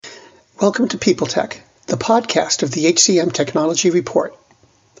Welcome to People Tech, the podcast of the HCM Technology Report.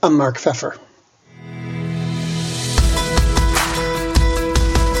 I'm Mark Pfeffer.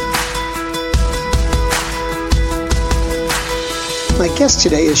 My guest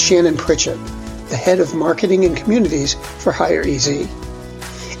today is Shannon Pritchett, the head of marketing and communities for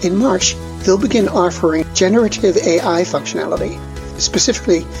HireEZ. In March, they'll begin offering generative AI functionality,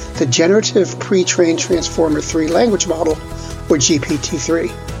 specifically the Generative Pre-trained Transformer 3 language model, or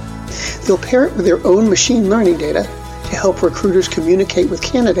GPT-3. They'll pair it with their own machine learning data to help recruiters communicate with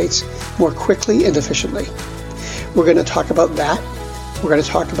candidates more quickly and efficiently. We're going to talk about that. We're going to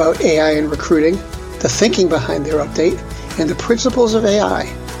talk about AI in recruiting, the thinking behind their update, and the principles of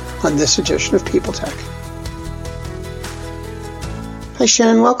AI on this edition of People Tech. Hi,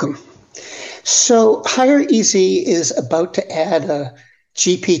 Shannon. Welcome. So HireEZ is about to add a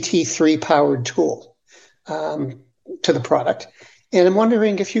GPT-3 powered tool to the product. And I'm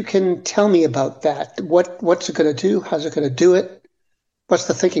wondering if you can tell me about that. What's it going to do? How's it going to do it? What's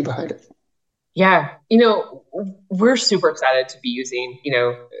the thinking behind it? Yeah, we're super excited to be using,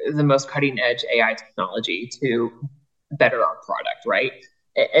 the most cutting edge AI technology to better our product, right?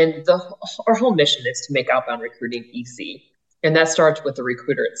 And our whole mission is to make outbound recruiting easy. And that starts with the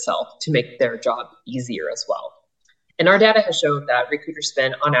recruiter itself to make their job easier as well. And our data has shown that recruiters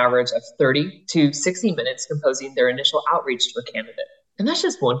spend on average of 30 to 60 minutes composing their initial outreach to a candidate. And that's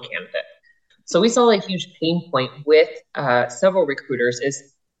just one candidate. So we saw a huge pain point with several recruiters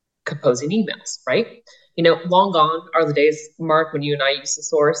is composing emails, right? Long gone are the days, Mark, when you and I used to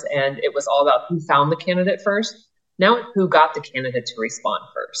source and it was all about who found the candidate first. Now it's who got the candidate to respond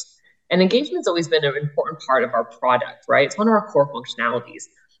first. And engagement's always been an important part of our product, right? It's one of our core functionalities.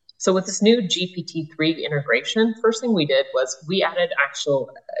 So with this new GPT-3 integration, first thing we did was we added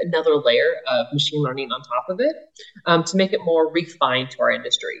another layer of machine learning on top of it to make it more refined to our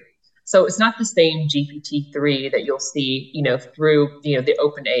industry. So it's not the same GPT-3 that you'll see, through, the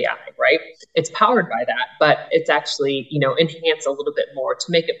OpenAI, right? It's powered by that, but it's actually, enhanced a little bit more to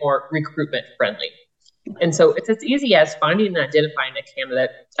make it more recruitment friendly. And so it's as easy as finding and identifying a candidate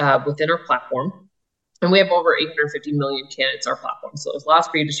within our platform. And we have over 850 million candidates on our platform. So there's lots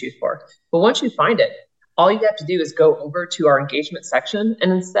for you to choose for. But once you find it, all you have to do is go over to our engagement section.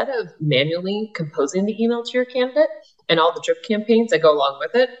 And instead of manually composing the email to your candidate and all the drip campaigns that go along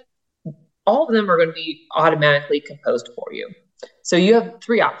with it, all of them are going to be automatically composed for you. So you have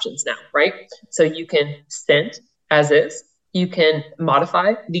three options now, right? So you can send as is, you can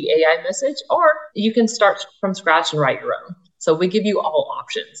modify the AI message, or you can start from scratch and write your own. So we give you all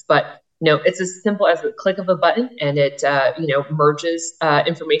options, but it's as simple as a click of a button and it, merges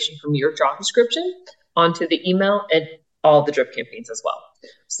information from your job description onto the email and all the drip campaigns as well.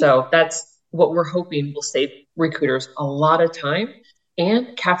 So that's what we're hoping will save recruiters a lot of time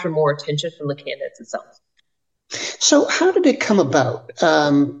and capture more attention from the candidates itself. So how did it come about?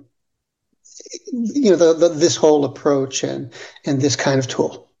 This whole approach and this kind of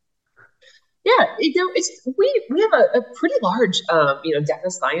tool. Yeah, we have a pretty large data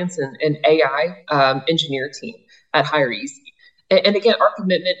science and AI engineer team at HireEZ. And again, our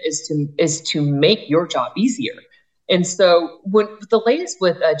commitment is to make your job easier. And so when the latest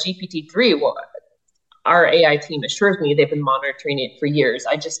with GPT-3, our AI team assures me they've been monitoring it for years.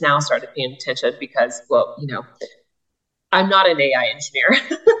 I just now started paying attention because, I'm not an AI engineer,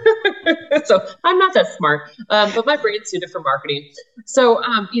 so I'm not that smart, but my brain's suited for marketing. So,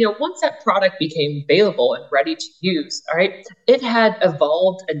 once that product became available and ready to use, all right, it had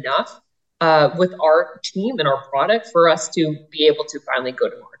evolved enough with our team and our product for us to be able to finally go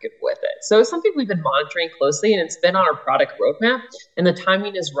to market with it. So it's something we've been monitoring closely, and it's been on our product roadmap, and the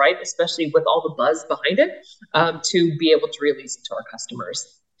timing is right, especially with all the buzz behind it, to be able to release it to our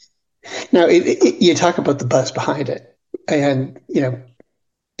customers. Now, you talk about the buzz behind it. And,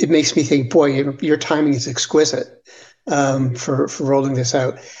 it makes me think, boy, your timing is exquisite for rolling this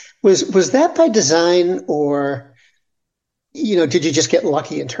out. Was that by design or, did you just get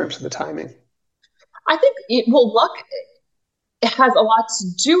lucky in terms of the timing? I think, luck has a lot to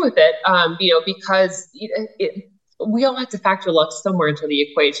do with it, because we all have to factor luck somewhere into the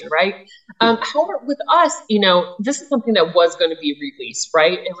equation, right? However, with us, this is something that was going to be released,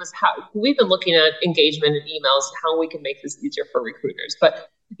 right? It was how we've been looking at engagement and emails, how we can make this easier for recruiters. But,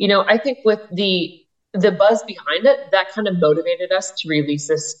 I think with the buzz behind it, that kind of motivated us to release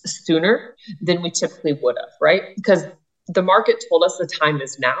this sooner than we typically would have, right? Because the market told us the time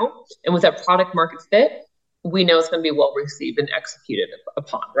is now. And with that product market fit, we know it's going to be well received and executed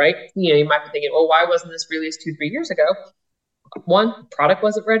upon, right? You might be thinking, well, why wasn't this released 2-3 years ago? One, product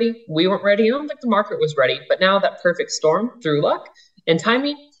wasn't ready. We weren't ready. I don't think the market was ready. But now that perfect storm through luck and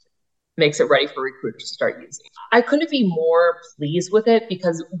timing, makes it ready for recruiters to start using. I couldn't be more pleased with it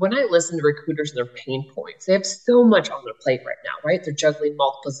because when I listen to recruiters and their pain points, they have so much on their plate right now, right? They're juggling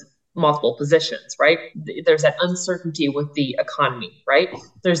multiple positions, right? There's that uncertainty with the economy, right?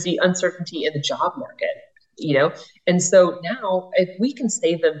 There's the uncertainty in the job market, And so now if we can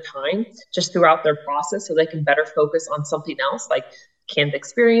save them time just throughout their process so they can better focus on something else like candidate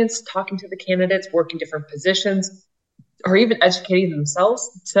experience, talking to the candidates, working different positions, or even educating themselves,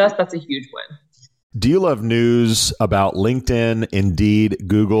 to us, that's a huge win. Do you love news about LinkedIn, Indeed,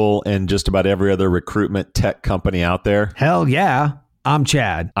 Google, and just about every other recruitment tech company out there? Hell yeah. I'm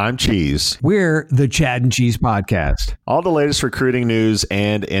Chad. I'm Cheese. We're the Chad and Cheese Podcast. All the latest recruiting news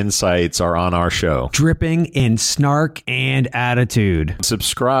and insights are on our show. Dripping in snark and attitude.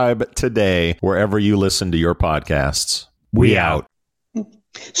 Subscribe today wherever you listen to your podcasts. We out.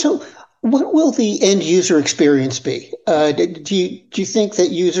 So what will the end user experience be? Do you think that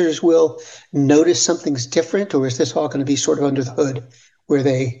users will notice something's different, or is this all going to be sort of under the hood where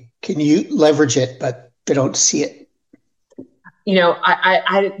they can leverage it, but they don't see it?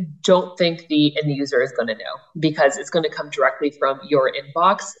 I don't think the end user is going to know because it's going to come directly from your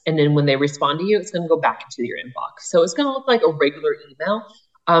inbox. And then when they respond to you, it's going to go back into your inbox. So it's going to look like a regular email.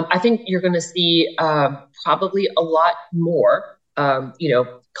 I think you're going to see probably a lot more,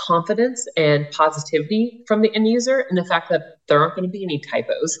 confidence and positivity from the end user, and the fact that there aren't going to be any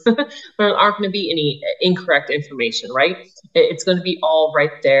typos, there aren't going to be any incorrect information, right? It's going to be all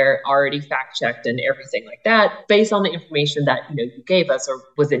right there, already fact checked and everything like that, based on the information that you gave us or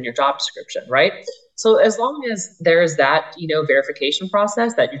was in your job description, right? So as long as there is that verification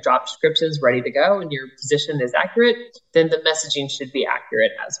process that your job description is ready to go and your position is accurate, then the messaging should be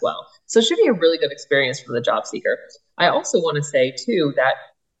accurate as well. So it should be a really good experience for the job seeker. I also want to say too that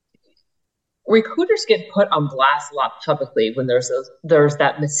recruiters get put on blast a lot publicly when there's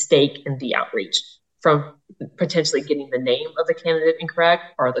that mistake in the outreach, from potentially getting the name of the candidate incorrect,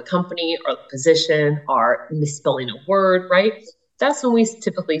 or the company, or the position, or misspelling a word, right? That's when we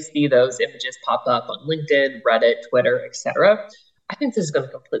typically see those images pop up on LinkedIn, Reddit, Twitter, etc. I think this is going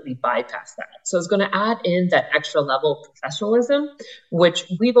to completely bypass that. So it's going to add in that extra level of professionalism, which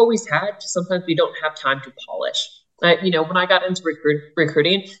we've always had, just sometimes we don't have time to polish. When I got into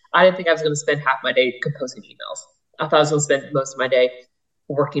recruiting, I didn't think I was going to spend half my day composing emails. I thought I was going to spend most of my day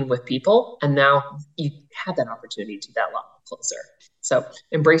working with people. And now you have that opportunity to that lot closer. So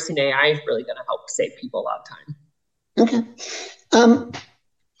embracing AI is really going to help save people a lot of time. Okay.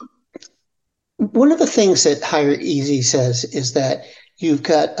 One of the things that Hire Easy says is that you've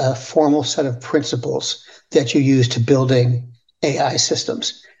got a formal set of principles that you use to building AI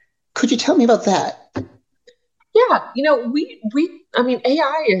systems. Could you tell me about that? Yeah,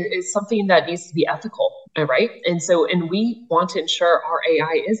 AI is something that needs to be ethical, right? And we want to ensure our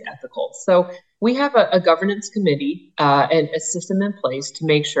AI is ethical. So we have a governance committee and a system in place to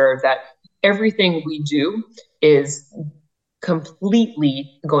make sure that everything we do is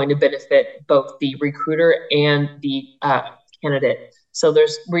completely going to benefit both the recruiter and the candidate. So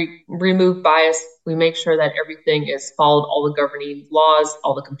we remove bias. We make sure that everything is followed, all the governing laws,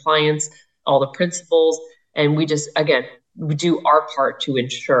 all the compliance, all the principles. And we do our part to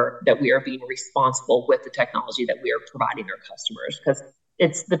ensure that we are being responsible with the technology that we are providing our customers, because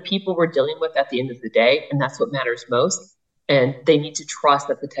it's the people we're dealing with at the end of the day, and that's what matters most. And they need to trust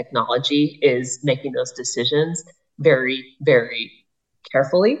that the technology is making those decisions very, very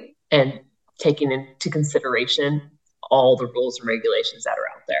carefully and taking into consideration all the rules and regulations that are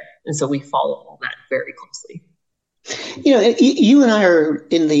out there. And so we follow all that very closely. You and I are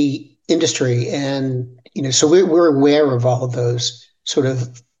in the industry, and so we're aware of all of those sort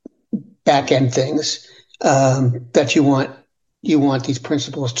of back end things that you want these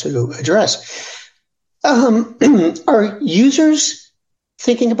principles to address. Are users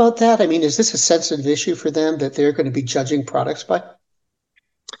thinking about that? I mean, is this a sensitive issue for them that they're going to be judging products by?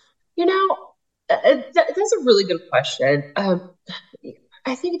 That's a really good question.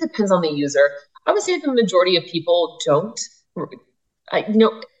 I think it depends on the user. I would say the majority of people don't,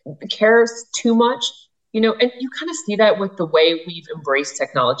 care too much. And you kind of see that with the way we've embraced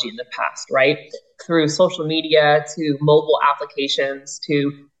technology in the past, right? Through social media, to mobile applications,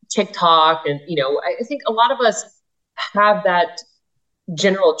 to TikTok. And, I think a lot of us have that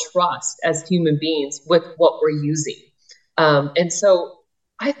general trust as human beings with what we're using. And so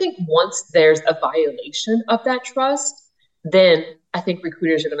I think once there's a violation of that trust, then I think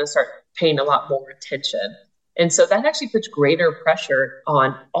recruiters are going to start paying a lot more attention. And so that actually puts greater pressure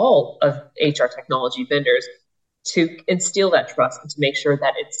on all of HR technology vendors to instill that trust and to make sure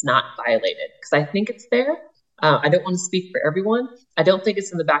that it's not violated. Because I think it's there. I don't want to speak for everyone. I don't think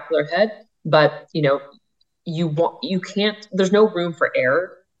it's in the back of their head, but there's no room for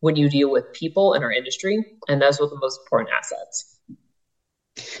error when you deal with people in our industry, and those are the most important assets.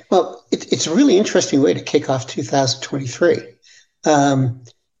 Well, it's a really interesting way to kick off 2023.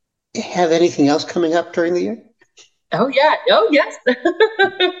 Have anything else coming up during the year? Oh yeah. Oh yes.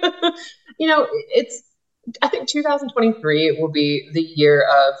 I think 2023 will be the year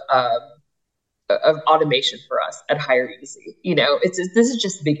of automation for us at HireEZ. This is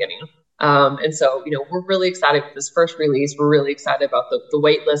just the beginning. And so, we're really excited with this first release. We're really excited about the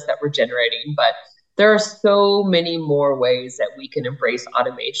wait list that we're generating, but there are so many more ways that we can embrace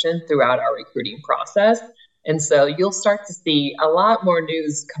automation throughout our recruiting process. And so you'll start to see a lot more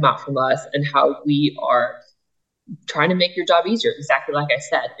news come out from us and how we are trying to make your job easier, exactly like I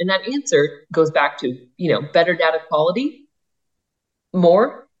said. And that answer goes back to, better data quality,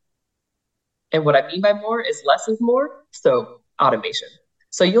 more. And what I mean by more is less is more. So automation.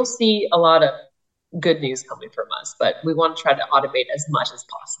 So you'll see a lot of good news coming from us, but we want to try to automate as much as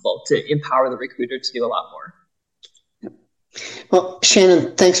possible to empower the recruiter to do a lot more. Well,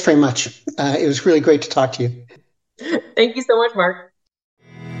 Shannon, thanks very much. It was really great to talk to you. Thank you so much, Mark.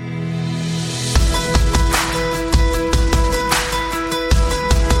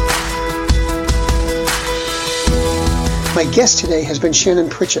 My guest today has been Shannon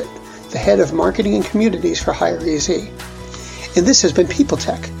Pritchett, the head of marketing and communities for HireEZ. And this has been People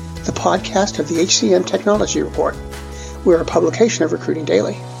Tech, the podcast of the HCM Technology Report. We're a publication of Recruiting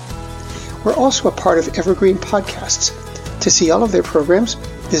Daily. We're also a part of Evergreen Podcasts. To see all of their programs,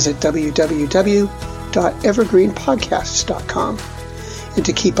 visit www.evergreenpodcasts.com. And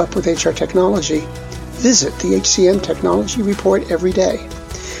to keep up with HR technology, visit the HCM Technology Report every day.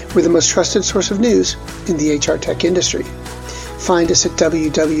 We're the most trusted source of news in the HR tech industry. Find us at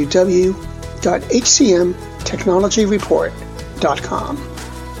www.hcmtechnologyreport.com.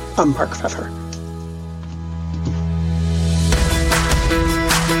 I'm Mark Pfeffer.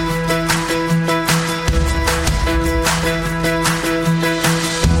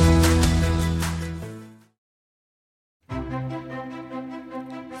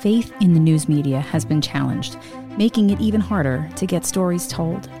 Faith in the news media has been challenged, making it even harder to get stories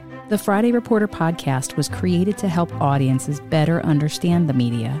told. The Friday Reporter podcast was created to help audiences better understand the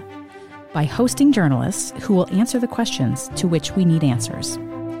media by hosting journalists who will answer the questions to which we need answers.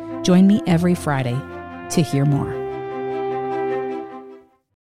 Join me every Friday to hear more.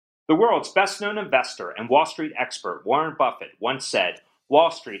 The world's best-known investor and Wall Street expert Warren Buffett once said,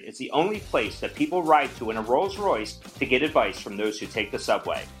 "Wall Street is the only place that people ride to in a Rolls-Royce to get advice from those who take the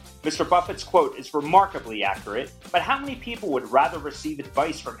subway." Mr. Buffett's quote is remarkably accurate, but how many people would rather receive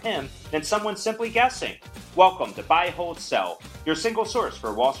advice from him than someone simply guessing? Welcome to Buy, Hold, Sell, your single source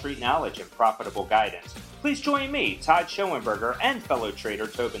for Wall Street knowledge and profitable guidance. Please join me, Todd Schoenberger, and fellow trader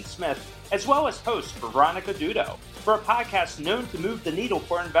Tobin Smith, as well as host Veronica Dudo, for a podcast known to move the needle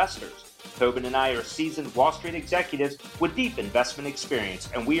for investors. Tobin and I are seasoned Wall Street executives with deep investment experience,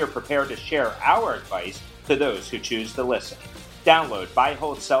 and we are prepared to share our advice to those who choose to listen. Download Buy,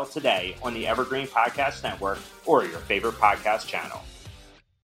 Hold, Sell today on the Evergreen Podcast Network or your favorite podcast channel.